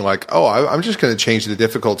just thinking like, oh, I'm just going to change the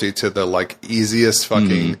difficulty to the like easiest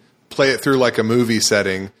fucking play it through like a movie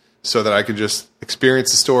setting so that I could just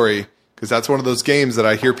experience the story. Cause that's one of those games that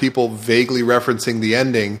I hear people vaguely referencing the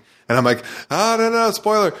ending. And I'm like, no,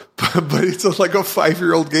 spoiler. But it's like a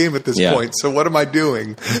 5-year-old game at this Yeah. point. So what am I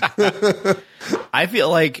doing? I feel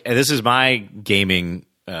like, and this is my gaming,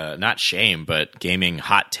 not shame, but gaming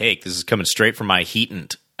hot take. This is coming straight from my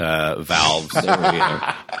heatant valves. There we go.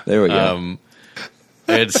 There we go.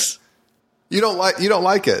 It's You don't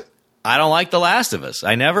like it. I don't like The Last of Us.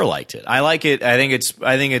 I never liked it. I like it. I think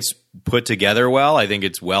it's put together well. I think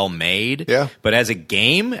it's well made. Yeah. But as a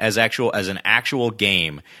game, as an actual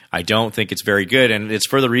game, I don't think it's very good. And it's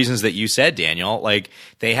for the reasons that you said, Daniel. Like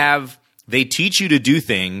they have they teach you to do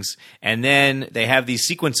things, and then they have these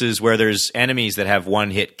sequences where there's enemies that have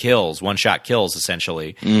one-shot kills,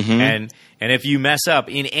 essentially. And if you mess up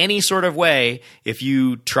in any sort of way, if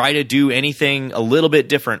you try to do anything a little bit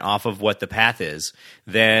different off of what the path is,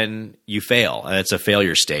 then you fail. And it's a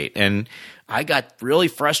failure state. And I got really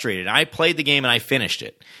frustrated. I played the game and I finished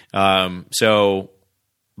it.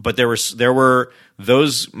 But there were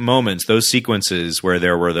those moments, those sequences where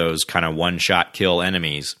there were those kind of one-shot kill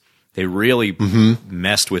enemies. They really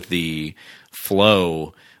messed with the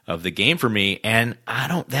flow of the game for me, and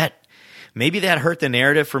maybe that hurt the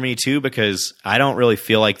narrative for me too, because I don't really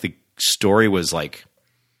feel like the story was like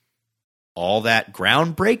all that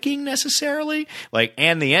groundbreaking necessarily. Like,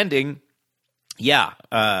 and the ending,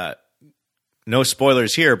 no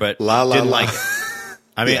spoilers here, but didn't like.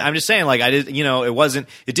 I mean, I'm just saying, like, it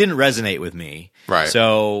didn't resonate with me. Right.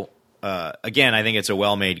 So, again, I think it's a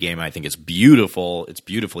well-made game. I think it's beautiful. It's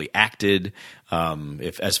beautifully acted.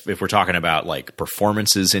 If we're talking about like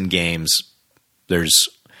performances in games, there's,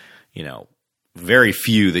 very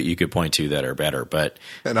few that you could point to that are better. But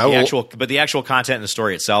the actual content and the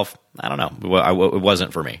story itself, I don't know. It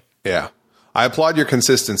wasn't for me. Yeah. I applaud your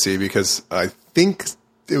consistency, because I think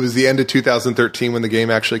it was the end of 2013 when the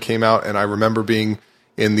game actually came out, and I remember being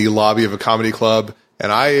in the lobby of a comedy club,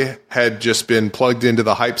 and I had just been plugged into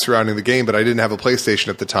the hype surrounding the game, but I didn't have a PlayStation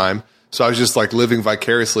at the time. So I was just like living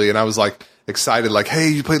vicariously, and I was like excited, like, hey,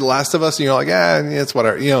 you played The Last of Us? And you're like, it's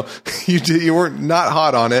whatever. You weren't not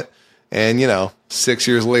hot on it. And, 6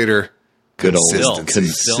 years later, good old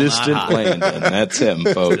consistent Landon. That's him,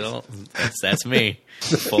 folks. That's me.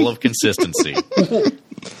 Full of consistency.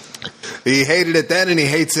 He hated it then and he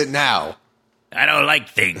hates it now. I don't like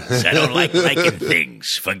things. I don't like liking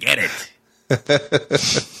things. Forget it.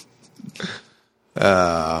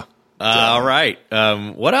 All right.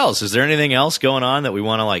 What else? Is there anything else going on that we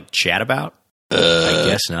want to chat about? I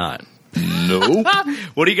guess not. Nope.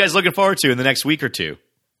 What are you guys looking forward to in the next week or two?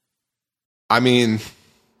 I mean,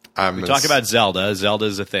 we talked about Zelda.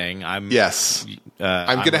 Zelda's a thing. Yes.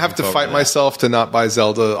 I'm going to have to fight myself to not buy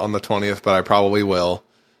Zelda on the 20th, but I probably will,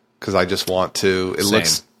 because I just want to.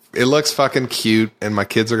 It looks fucking cute, and my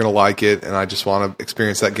kids are going to like it, and I just want to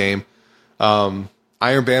experience that game. Iron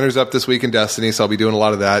Banner's up this week in Destiny, so I'll be doing a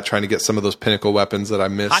lot of that, trying to get some of those pinnacle weapons that I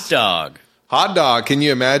missed. Hot dog. Can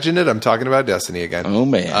you imagine it? I'm talking about Destiny again. Oh,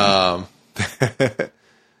 man.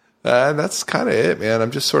 That's kind of it, man.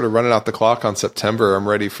 I'm just sort of running out the clock on September. I'm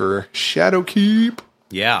ready for Shadowkeep.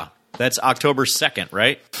 Yeah. That's October 2nd,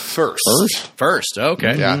 right? First.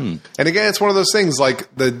 Okay. Yeah. And again, it's one of those things,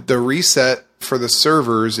 like the reset for the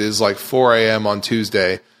servers is like 4 a.m. on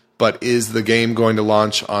Tuesday, but is the game going to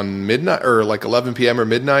launch on midnight or like 11 p.m. or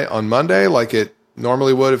midnight on Monday like it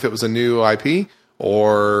normally would if it was a new IP?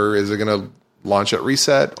 Or is it going to launch at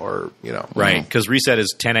reset, or, Right, because reset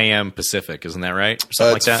is 10 a.m. Pacific, isn't that right? Or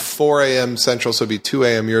something like that? 4 a.m. Central, so it'd be 2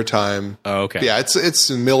 a.m. your time. Oh, okay. Yeah, it's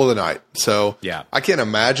the middle of the night. So yeah. I can't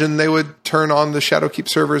imagine they would turn on the Shadowkeep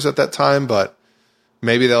servers at that time, but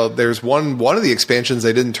maybe there's one of the expansions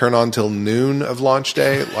they didn't turn on till noon of launch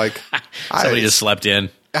day. Like somebody just slept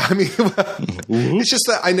in. I mean, it's just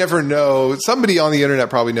that I never know. Somebody on the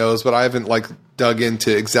internet probably knows, but I haven't dug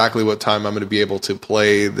into exactly what time I'm going to be able to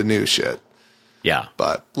play the new shit. Yeah.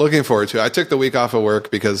 But looking forward to it. I took the week off of work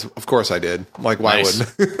because, of course, I did. Why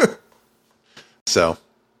wouldn't? So,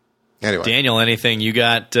 anyway. Daniel, anything you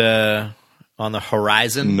got on the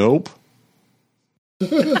horizon? Nope.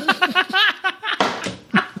 Gonna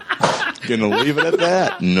leave it at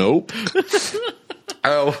that. Nope.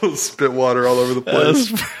 I almost spit water all over the place.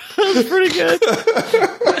 That was pretty good.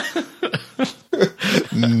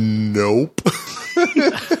 Nope.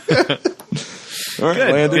 All right,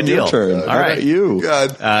 good. Landon, Good deal. your turn. All right. About you?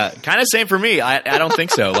 God. Kind of same for me. I don't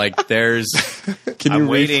think so. Can you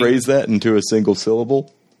rephrase that into a single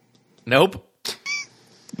syllable? Nope.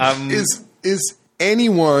 Is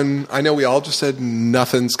anyone? I know we all just said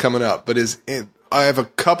nothing's coming up, but I have a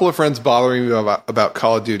couple of friends bothering me about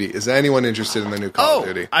Call of Duty. Is anyone interested in the new Call of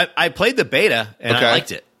Duty? I played the beta and I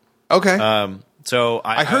liked it. Okay. So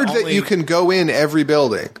I heard that you can go in every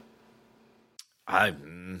building.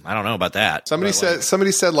 I don't know about that. Somebody said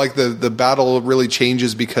the battle really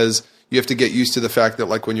changes because you have to get used to the fact that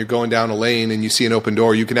when you're going down a lane and you see an open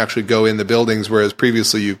door, you can actually go in the buildings, whereas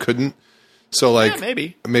previously you couldn't. So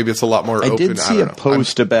maybe it's a lot more open. I did see a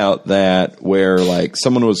post about that where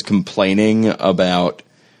someone was complaining about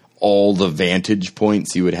all the vantage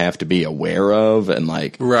points you would have to be aware of. And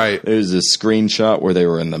like, Right. there's a screenshot where they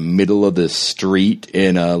were in the middle of this street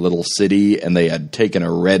in a little city, and they had taken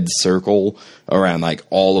a red circle around like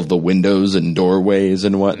all of the windows and doorways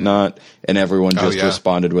and whatnot. And everyone just yeah.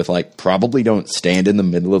 responded with like, probably don't stand in the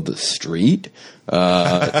middle of the street,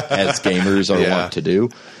 as gamers are wont to do.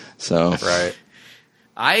 So, Right.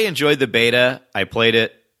 I enjoyed the beta. I played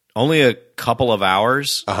it only a couple of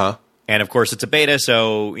hours. Uh-huh. And of course, it's a beta,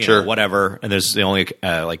 so you Sure. know, whatever. And there's only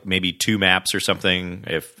like maybe 2 maps or something.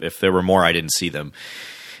 If there were more, I didn't see them.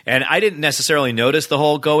 And I didn't necessarily notice the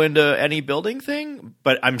whole go into any building thing,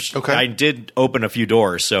 but Okay. I did open a few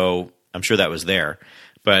doors, so I'm sure that was there.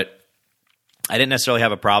 But I didn't necessarily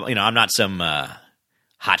have a problem. You know, I'm not some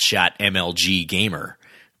hotshot MLG gamer,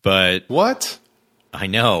 but What? I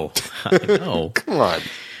know. I know. Come on.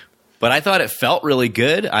 But I thought it felt really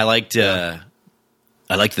good. I liked the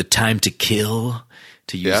time to kill,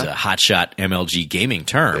 to use Yeah. a hotshot MLG gaming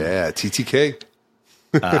term. Yeah, TTK.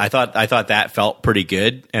 I thought that felt pretty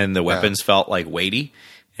good, and the weapons felt like weighty.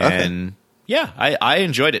 And yeah, I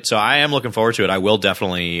enjoyed it. So I am looking forward to it. I will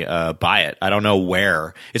definitely buy it. I don't know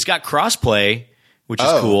where. It's got crossplay, which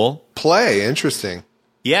is cool. Play. Interesting.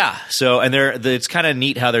 Yeah. So, and it's kind of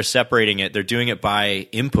neat how they're separating it. They're doing it by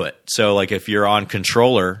input. So, like if you're on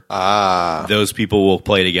controller, those people will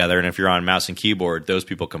play together, and if you're on mouse and keyboard, those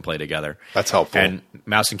people can play together. That's helpful. And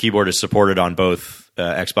mouse and keyboard is supported on both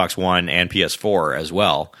Xbox One and PS4 as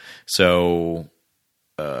well. So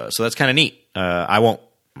that's kind of neat. I'm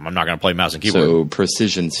not going to play mouse and keyboard. so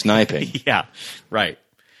precision sniping. Yeah, right.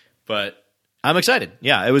 But I'm excited.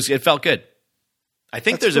 Yeah, it felt good. I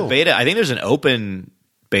think That's there's cool. a beta. I think there's an open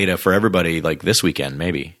beta for everybody like this weekend,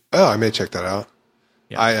 maybe. Oh, I may check that out.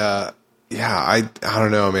 Yeah. I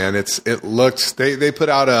don't know, man. It looked they put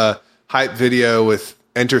out a hype video with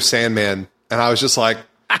Enter Sandman, and I was just like,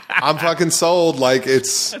 I'm fucking sold. Like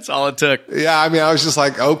it's That's all it took. yeah. I mean, I was just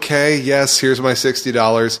like, okay, yes, here's my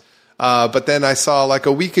 $60. But then I saw like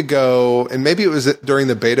a week ago, and maybe it was during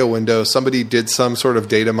the beta window, somebody did some sort of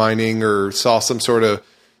data mining or saw some sort of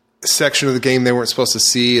section of the game they weren't supposed to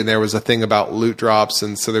see, and there was a thing about loot drops,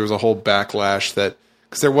 and so there was a whole backlash that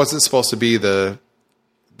because there wasn't supposed to be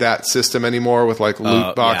that system anymore with like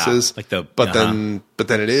loot boxes, yeah. but then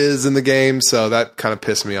it is in the game, so that kind of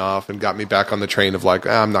pissed me off and got me back on the train of like,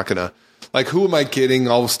 I'm not gonna, like, who am I kidding?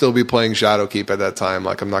 I'll still be playing Shadowkeep at that time,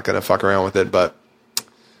 like I'm not gonna fuck around with it. But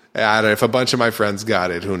I don't know, if a bunch of my friends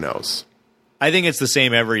got it, who knows? I think it's the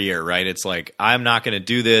same every year, right? It's like, I'm not going to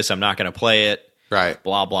do this. I'm not going to play it. Right.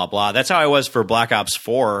 Blah, blah, blah. That's how I was for Black Ops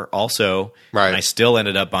 4 also. Right. And I still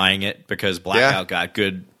ended up buying it because Blackout got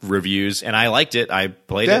good reviews, and I liked it. I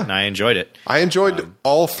played it, and I enjoyed it. I enjoyed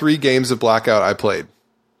all 3 games of Blackout I played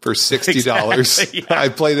for $60. Exactly, yeah. I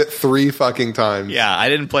played it 3 fucking times. Yeah, I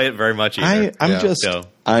didn't play it very much either.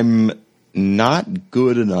 I'm not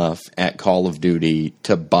good enough at Call of Duty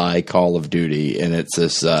to buy Call of Duty, and it's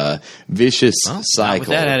this vicious Not cycle. with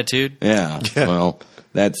that attitude. Yeah, well,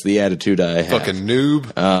 that's the attitude I have. Fucking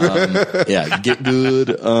noob. Yeah, get good.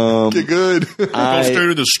 Get good.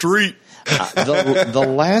 to the street. The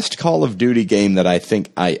last Call of Duty game that I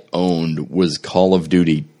think I owned was Call of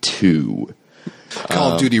Duty 2.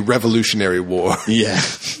 Call of Duty Revolutionary War. Yeah.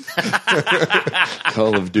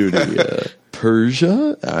 Call of Duty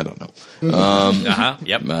Persia? I don't know.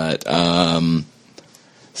 Yep. But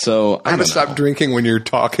so I'm going to stop drinking when you're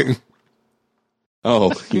talking.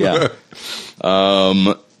 Oh, yeah.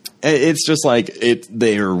 It's just like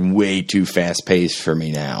they're way too fast paced for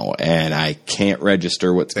me now, and I can't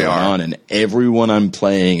register what's going on. And everyone I'm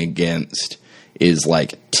playing against is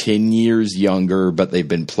like 10 years younger, but they've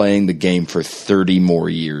been playing the game for 30 more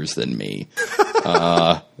years than me.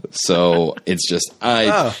 So it's just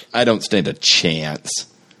I don't stand a chance.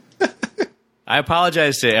 I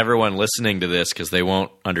apologize to everyone listening to this because they won't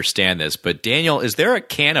understand this, but Daniel, is there a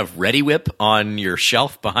can of Ready Whip on your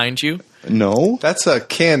shelf behind you? No. That's a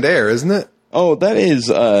canned air, isn't it? Oh, that is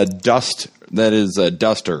dust. That is a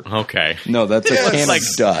duster. Okay. No, that's a can like-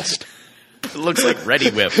 of dust. It looks like Ready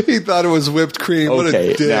Whip. He thought it was whipped cream. What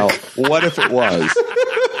Okay, a dick. now what if it was?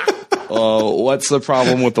 What's the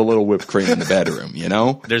problem with the little whipped cream in the bedroom? You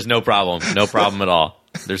know, There's no problem. No problem at all.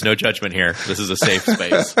 There's no judgment here. This is a safe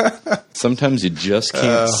space. sometimes you just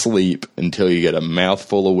can't sleep until you get a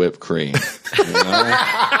mouthful of whipped cream. You know?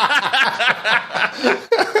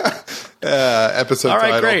 Episode All right,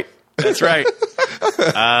 title. great. That's right.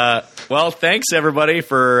 Well, thanks everybody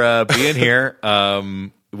for being here.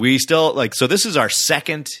 We still so this is our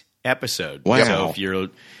second episode. Wow. So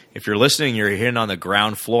if you're listening, you're hitting on the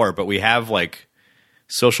ground floor, but we have like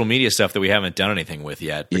social media stuff that we haven't done anything with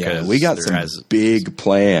yet. Because we got some big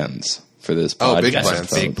plans for this podcast. Oh, big got some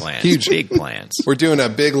plans. big plans. Huge. Big plans. We're doing a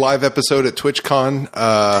big live episode at TwitchCon.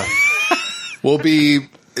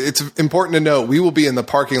 It's important to note, we will be in the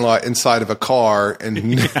parking lot inside of a car,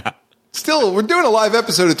 and still, we're doing a live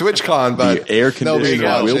episode at TwitchCon, but the air conditioning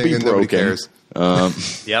will be broken. Cares.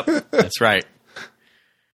 Yep, that's right.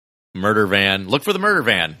 Murder van. Look for the murder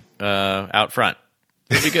van out front.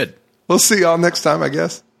 It'll be good. We'll see y'all next time, I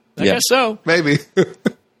guess. I guess so. Maybe.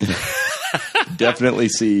 Definitely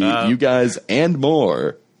see you guys and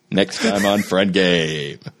more next time on Friend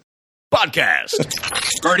Game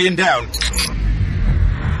Podcast. Guardian down.